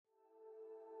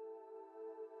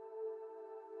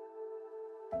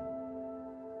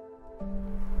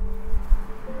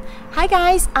Hi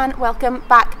guys, and welcome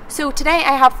back. So today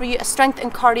I have for you a strength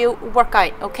and cardio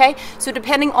workout, okay? So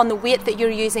depending on the weight that you're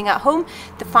using at home,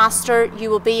 the faster you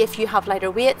will be if you have lighter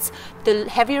weights. The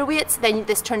heavier weights, then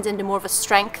this turns into more of a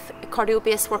strength cardio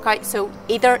based workout, so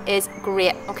either is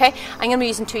great, okay? I'm going to be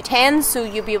using 210s, so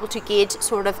you'll be able to gauge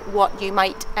sort of what you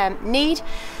might need.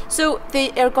 So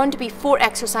there are going to be 4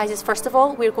 exercises. First of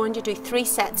all, we're going to do 3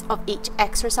 sets of each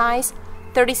exercise.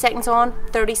 30 seconds on,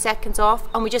 30 seconds off,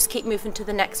 and we just keep moving to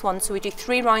the next one. So we do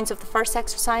 3 rounds of the first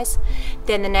exercise,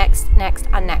 then the next,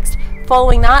 and next.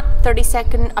 Following that,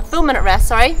 a full minute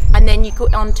rest, and then you go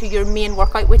on to your main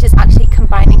workout, which is actually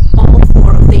combining all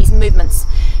 4 of these movements.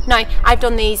 Now, I've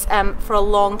done these for a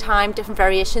long time, different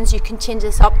variations. You can change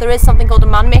this up. There is something called a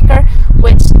man maker,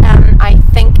 which I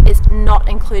think is not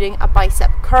including a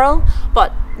bicep curl,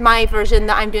 but my version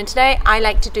that I'm doing today, I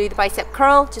like to do the bicep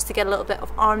curl just to get a little bit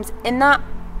of arms in that.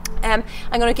 I'm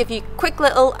going to give you a quick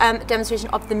little demonstration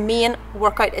of the main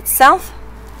workout itself.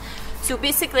 So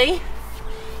basically,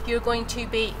 you're going to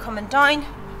be coming down,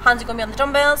 hands are going to be on the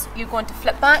dumbbells, you're going to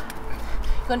flip back,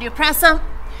 you're going to do a press up,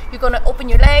 you're going to open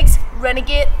your legs,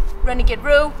 renegade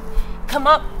row, come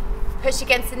up, push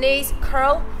against the knees,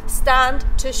 curl, stand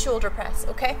to shoulder press,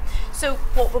 okay? So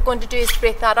what we're going to do is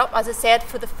break that up. As I said,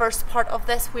 for the first part of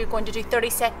this, we're going to do 30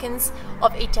 seconds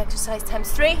of each exercise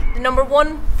times 3. The number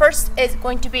 1 first is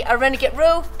going to be a renegade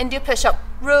row and do a push-up.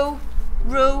 Row,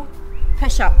 row,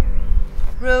 push-up.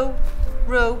 Row,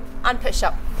 row, and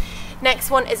push-up. Next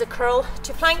one is a curl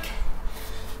to plank.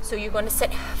 So you're going to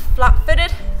sit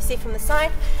flat-footed, see from the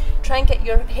side, try and get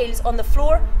your heels on the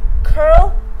floor,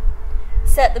 curl,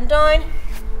 set them down,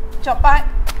 jump back,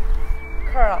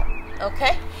 curl,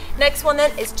 okay? Next one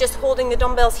then is just holding the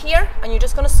dumbbells here, and you're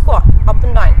just going to squat up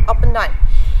and down, up and down.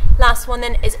 Last one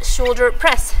then is shoulder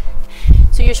press.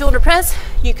 So your shoulder press,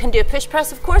 you can do a push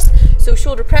press, of course, so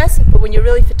shoulder press, but when you're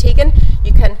really fatiguing,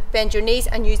 you can bend your knees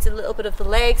and use a little bit of the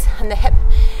legs and the hip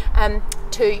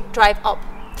to drive up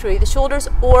through the shoulders,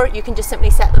 or you can just simply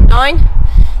set them down.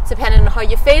 It's depending on how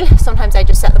you feel. Sometimes I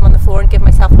just set them on the floor and give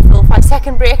myself a full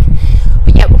 5-second break.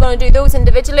 But yeah, we're going to do those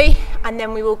individually, and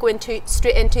then we will go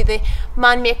straight into the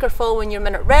man maker following your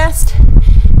minute rest.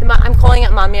 I'm calling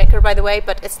it man maker, by the way,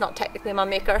 but it's not technically a man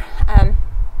maker.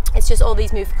 It's just all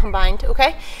these moves combined,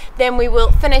 okay? Then we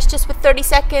will finish just with 30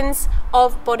 seconds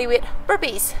of bodyweight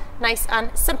burpees. Nice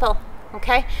and simple,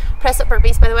 okay? Press up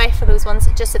burpees, by the way, for those ones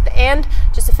just at the end,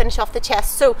 just to finish off the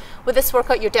chest. So with this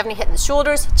workout, you're definitely hitting the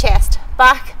shoulders, chest,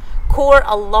 back, core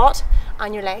a lot,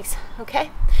 and your legs,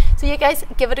 okay? So you guys,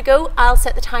 give it a go. I'll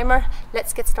set the timer.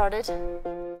 Let's get started.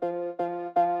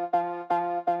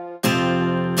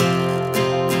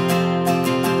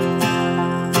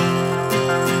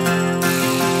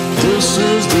 This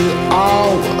is the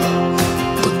hour,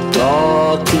 the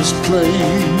darkest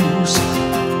place.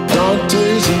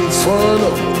 Dante's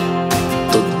Inferno,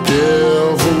 the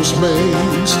devil's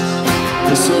maze.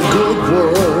 It's a good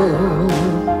world,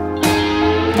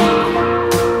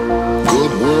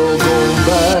 good world gone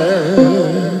bad.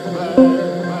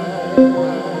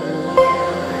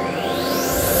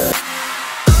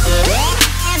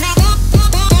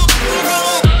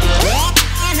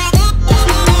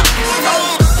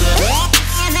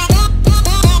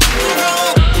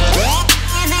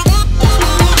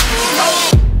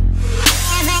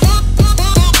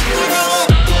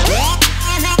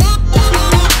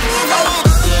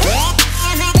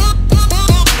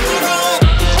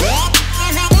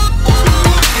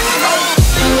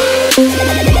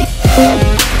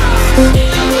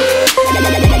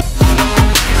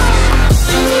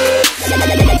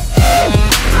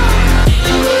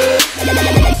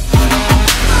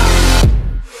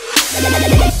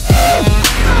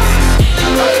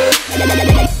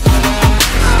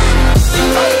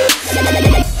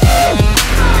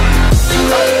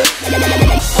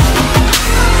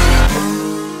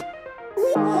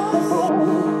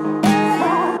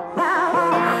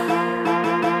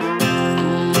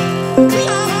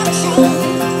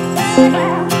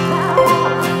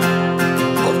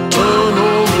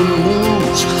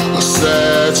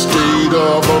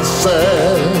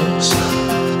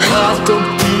 Half the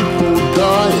people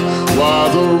die while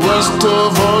the rest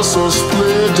of us are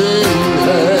splitting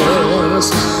hairs.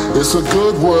 It's a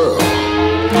good world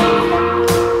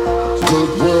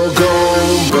gone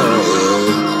bad.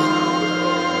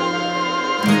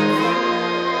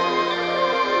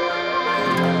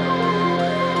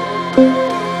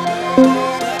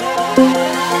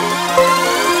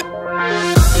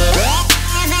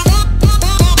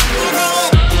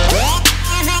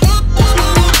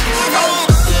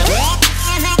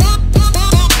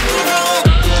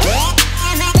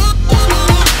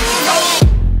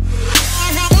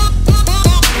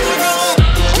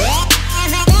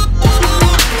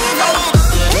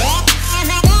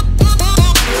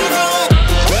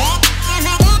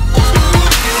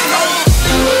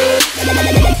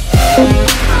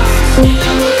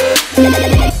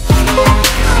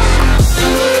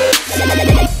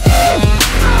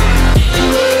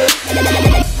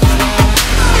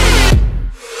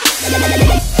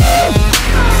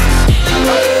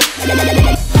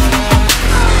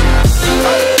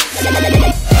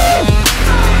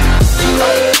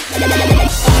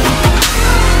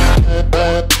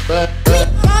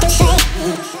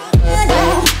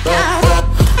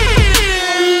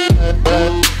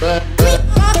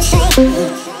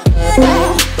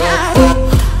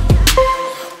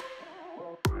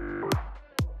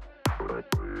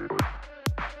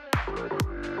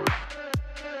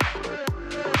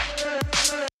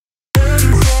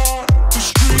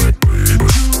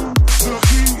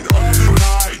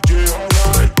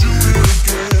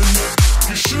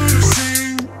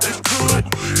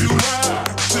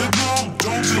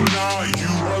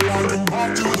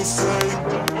 the flame.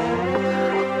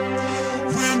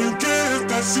 When you get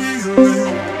that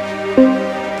feeling,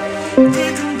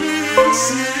 they can be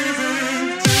deceiving.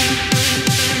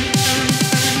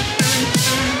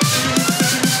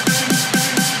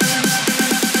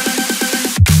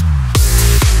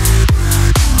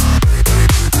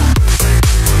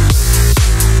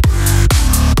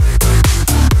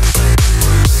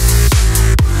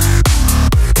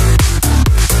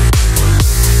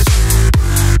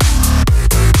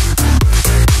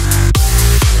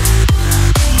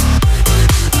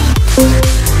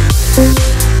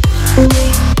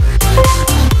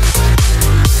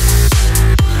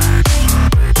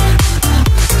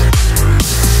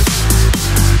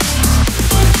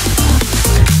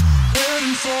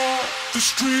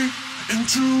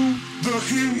 Into the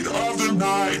heat of the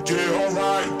night, yeah,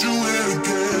 alright, do it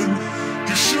again.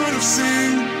 You should have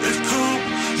seen it come,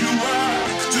 you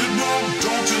acted numb,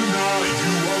 don't deny.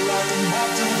 You are like a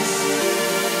moth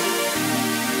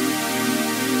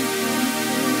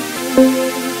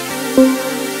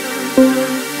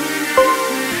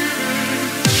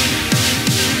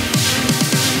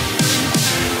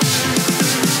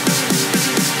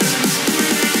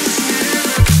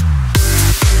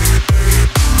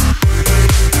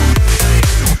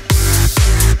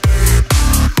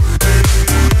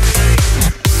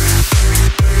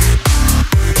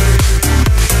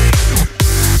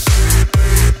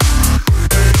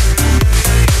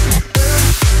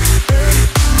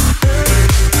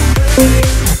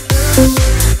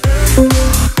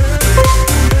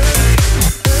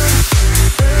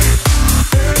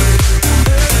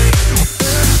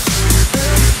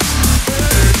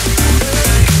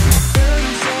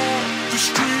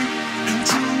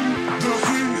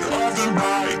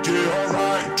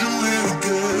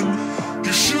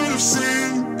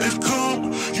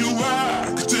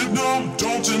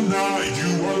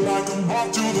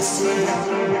to the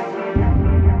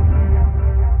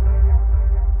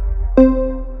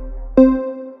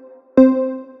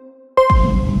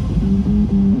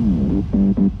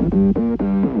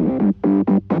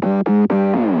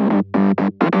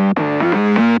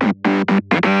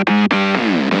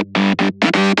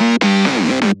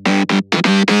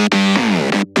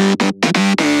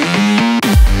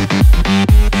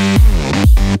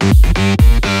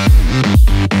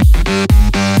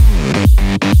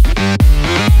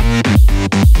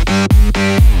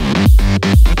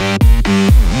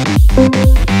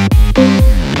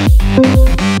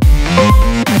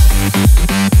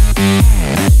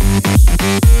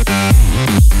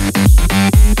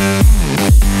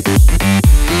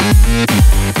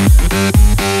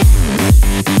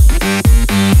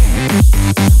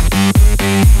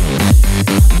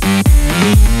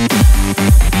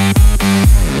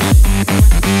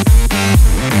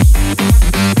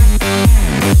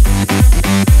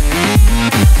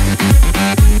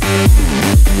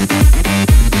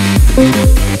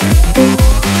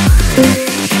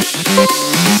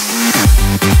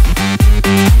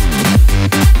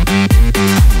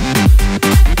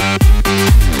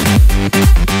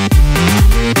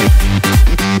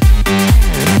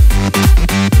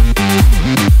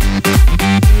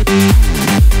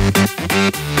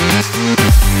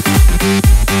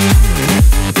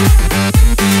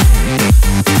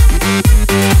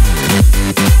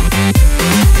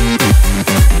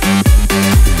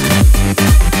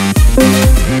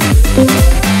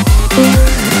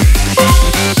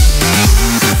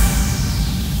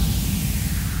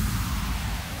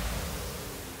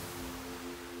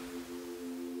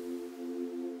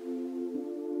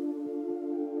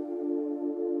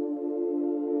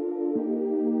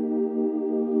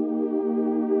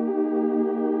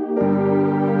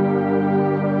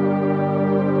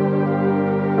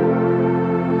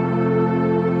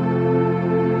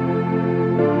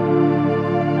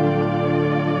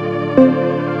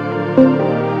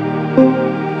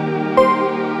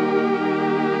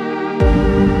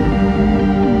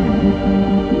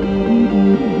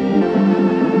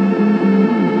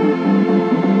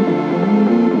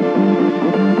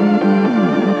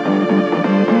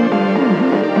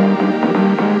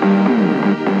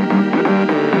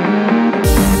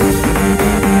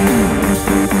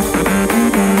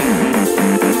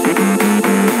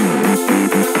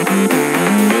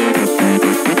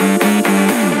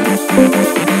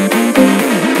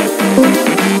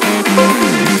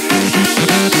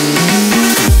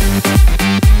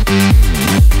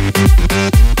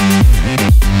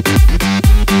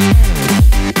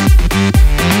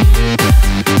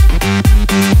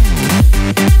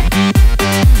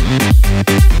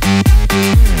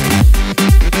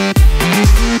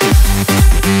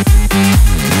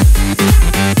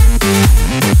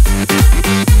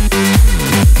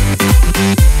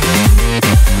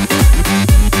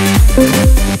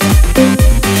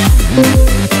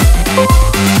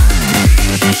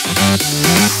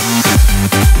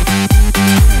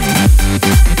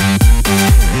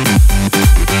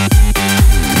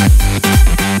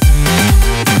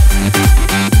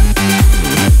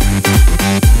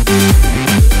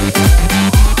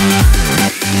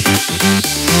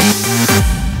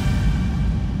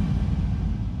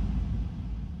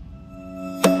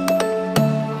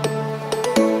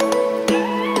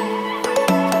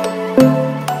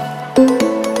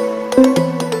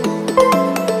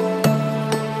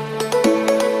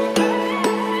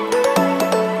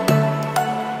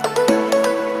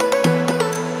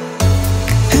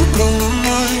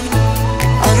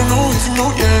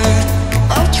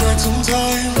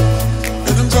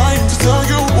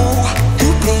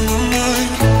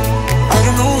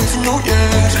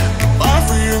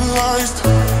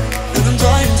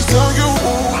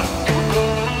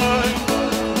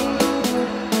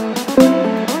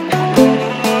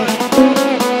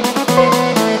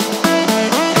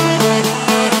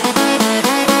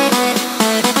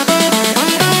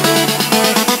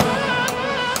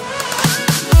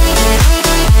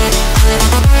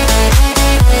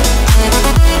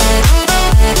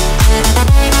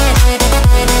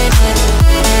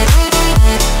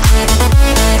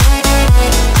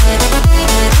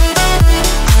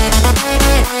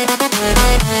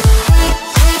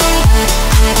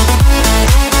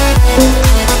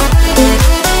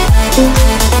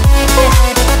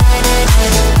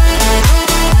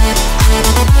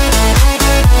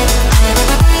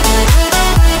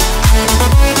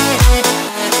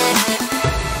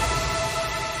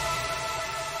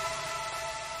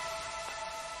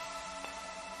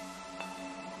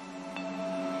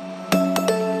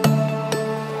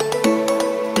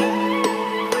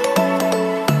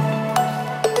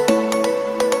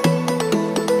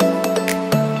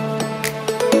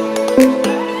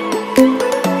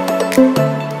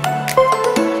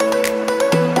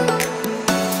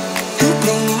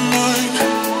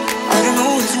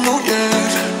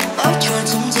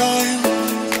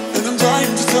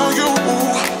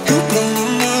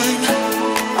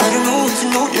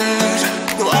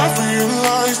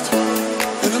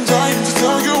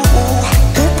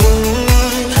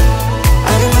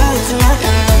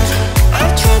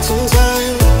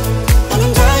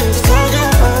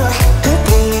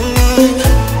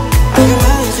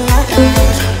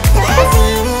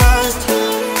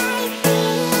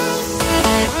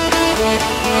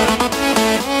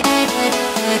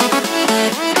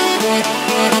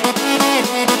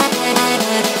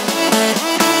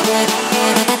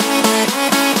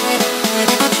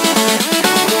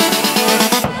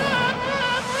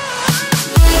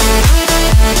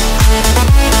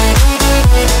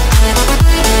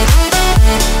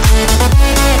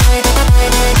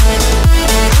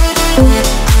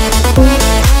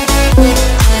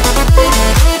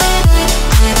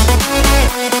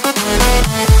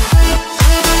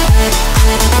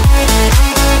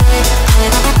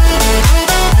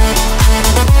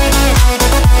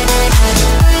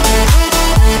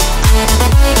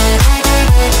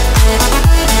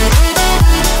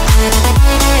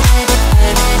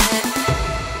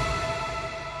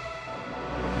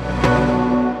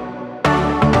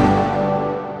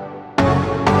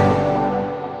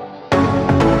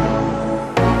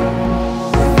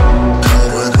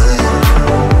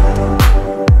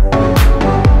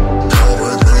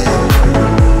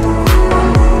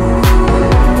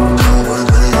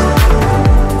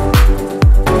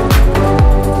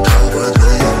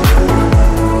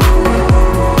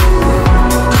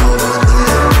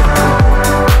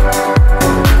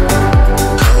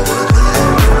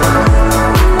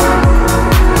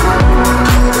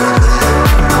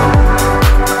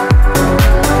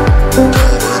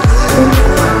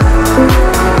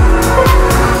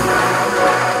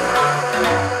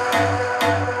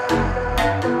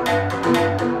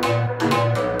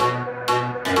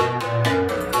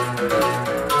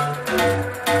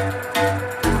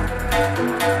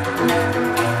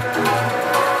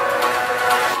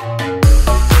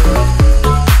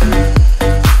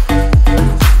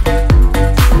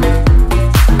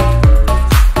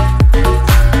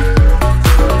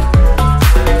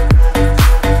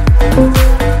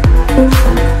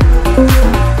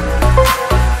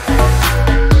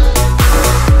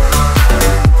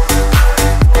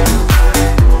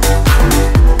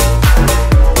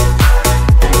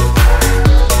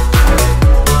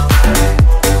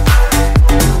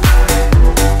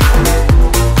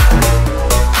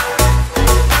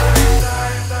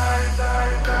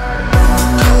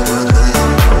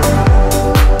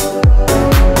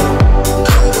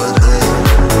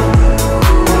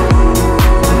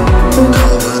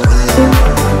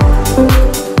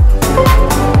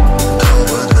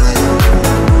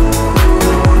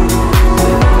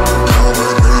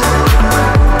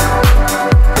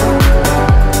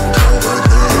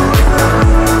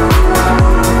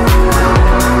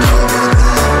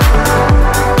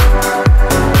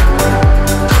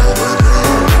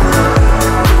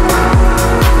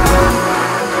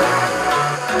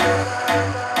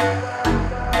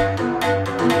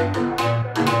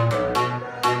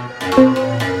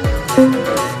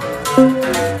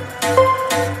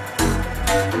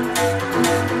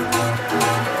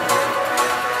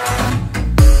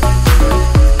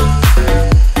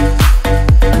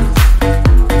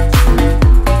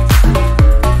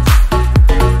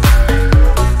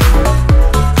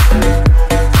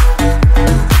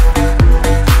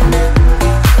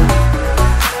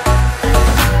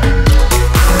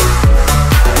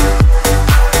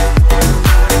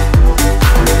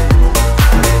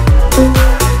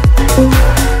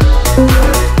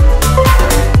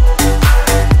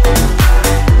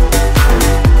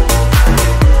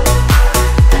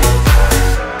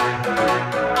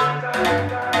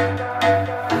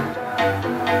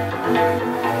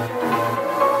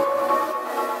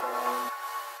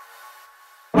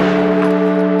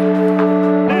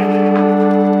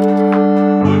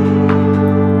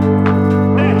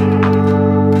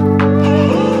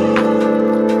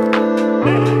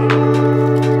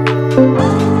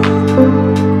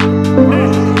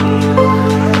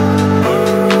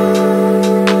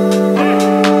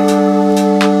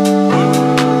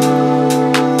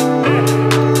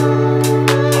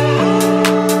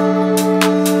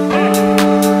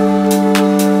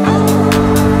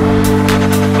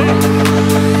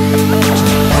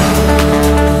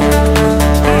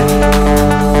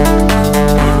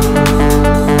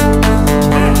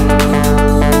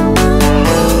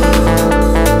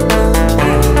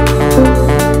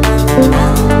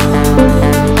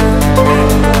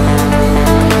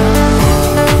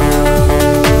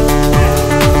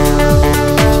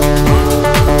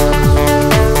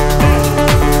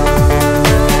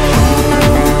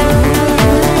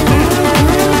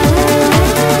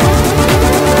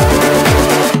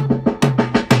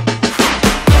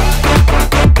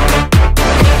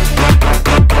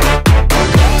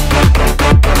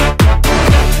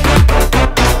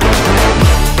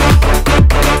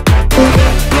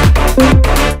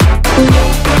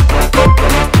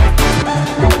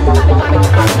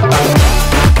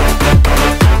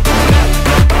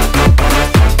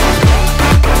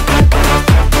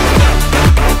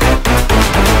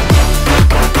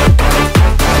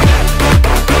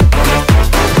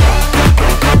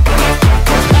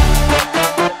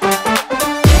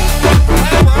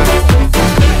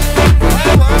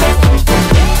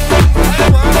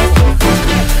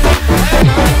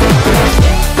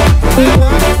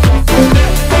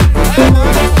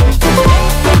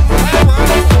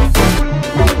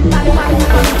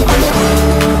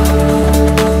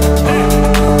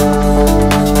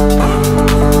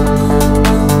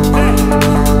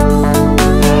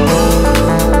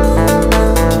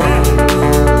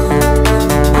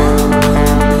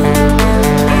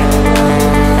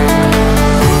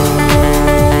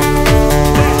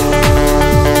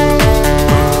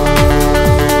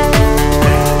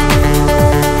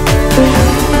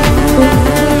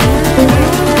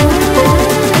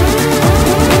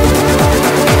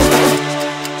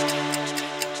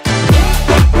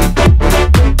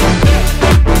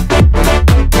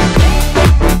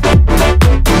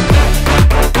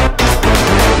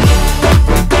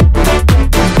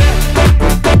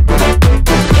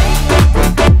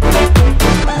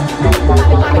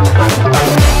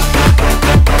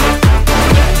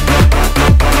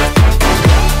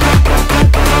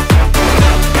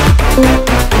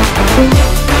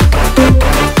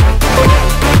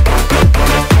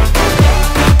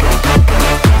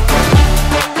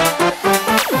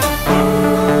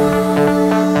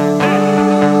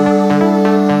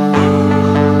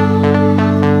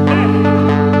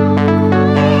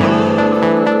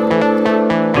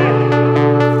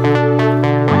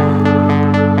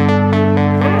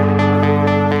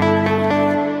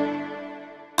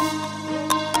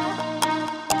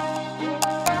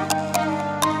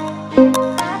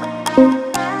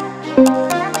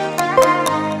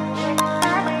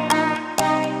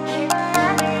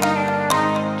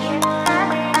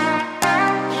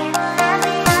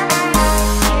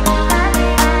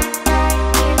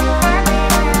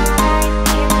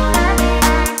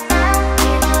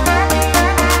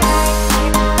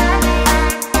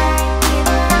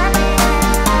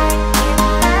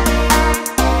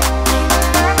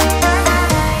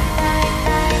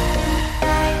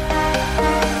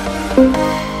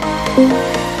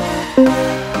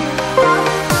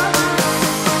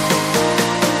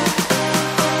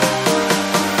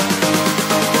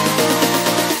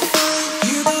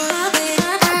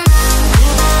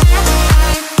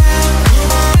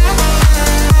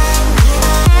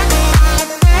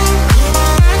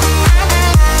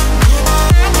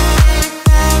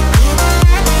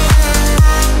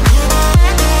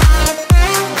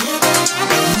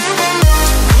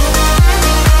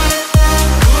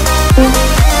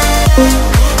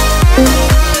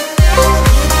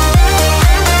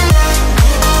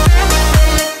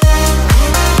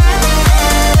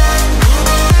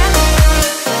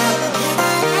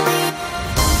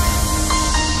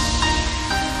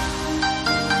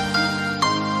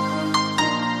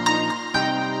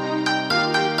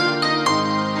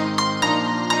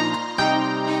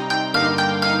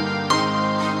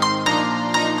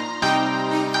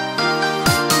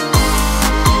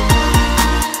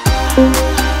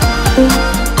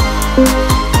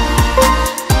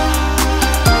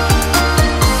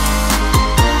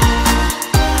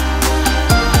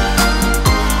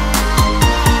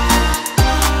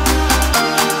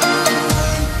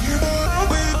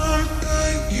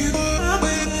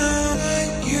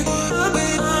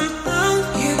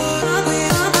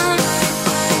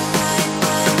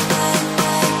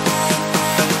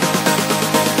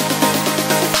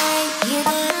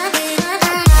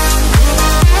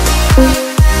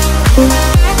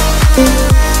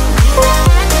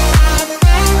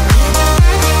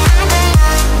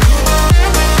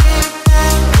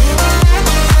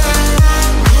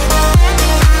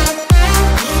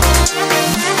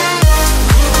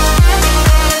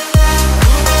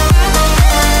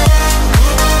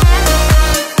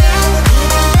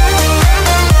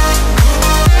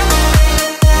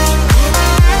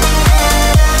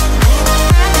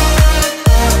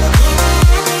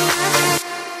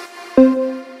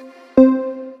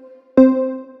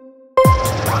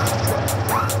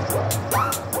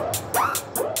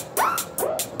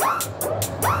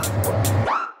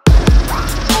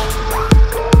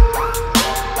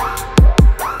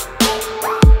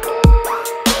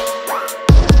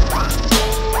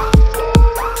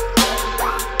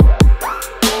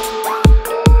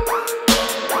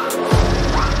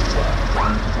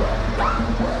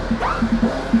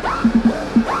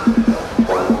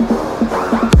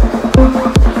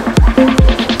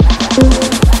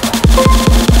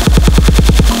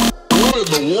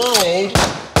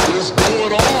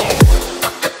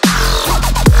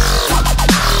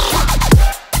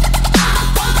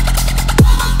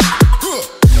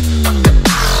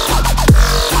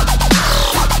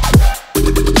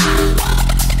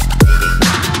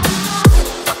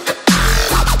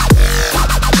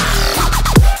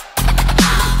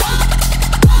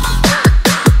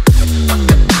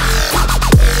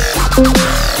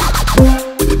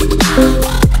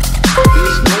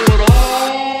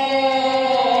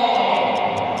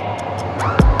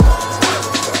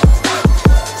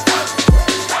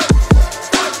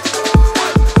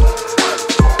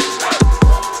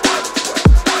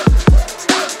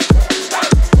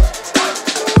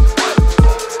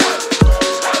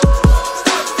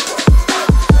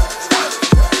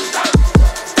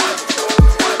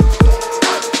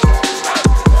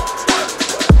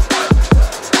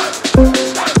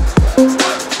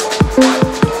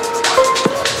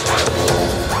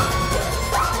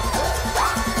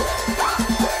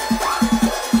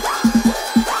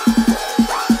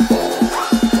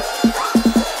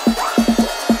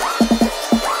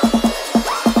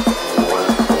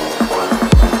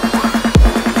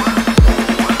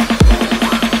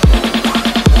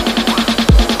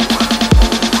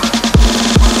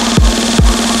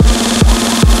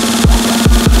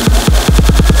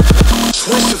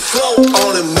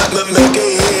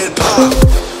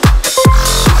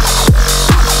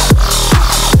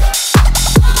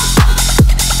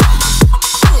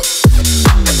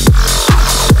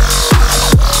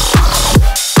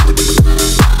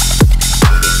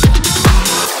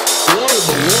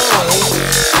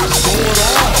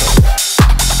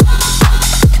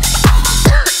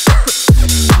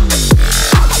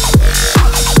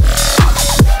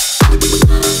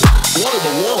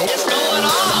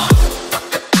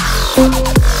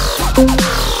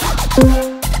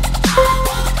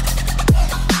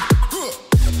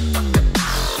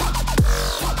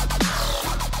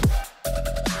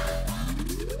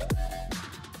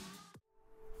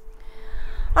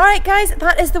Alright guys,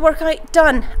 that is the workout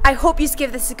done. I hope you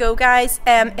give this a go, guys.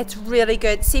 It's really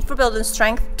good. See, for building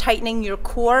strength, tightening your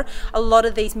core. A lot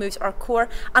of these moves are core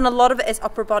and a lot of it is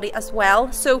upper body as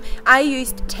well. So I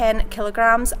used 10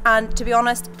 kilograms and to be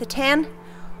honest, the 10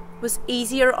 was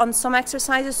easier on some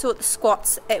exercises, so at the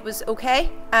squats it was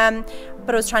okay,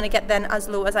 but I was trying to get then as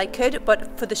low as I could.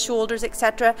 But for the shoulders,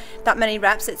 etc., that many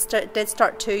reps, it did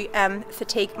start to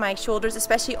fatigue my shoulders,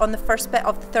 especially on the first bit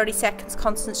of the 30 seconds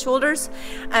constant shoulders,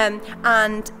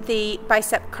 and the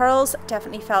bicep curls,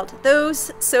 definitely felt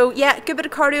those. So yeah, good bit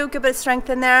of cardio, good bit of strength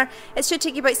in there. It should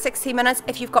take you about 16 minutes.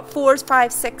 If you've got 4s,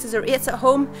 5s, 6s or 8s at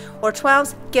home, or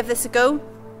 12s, give this a go.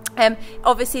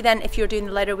 Obviously then if you're doing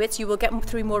the lighter weights, you will get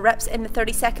through more reps in the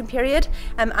 30-second period,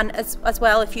 and as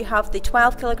well if you have the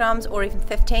 12 kilograms or even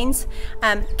 15s,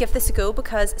 give this a go,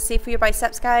 because see, for your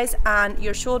biceps, guys, and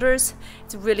your shoulders,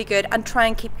 it's really good. And try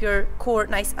and keep your core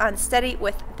nice and steady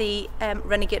with the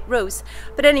Renegade rows.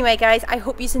 But anyway guys, I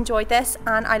hope you enjoyed this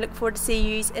and I look forward to seeing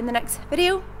you in the next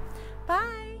video.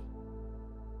 Bye.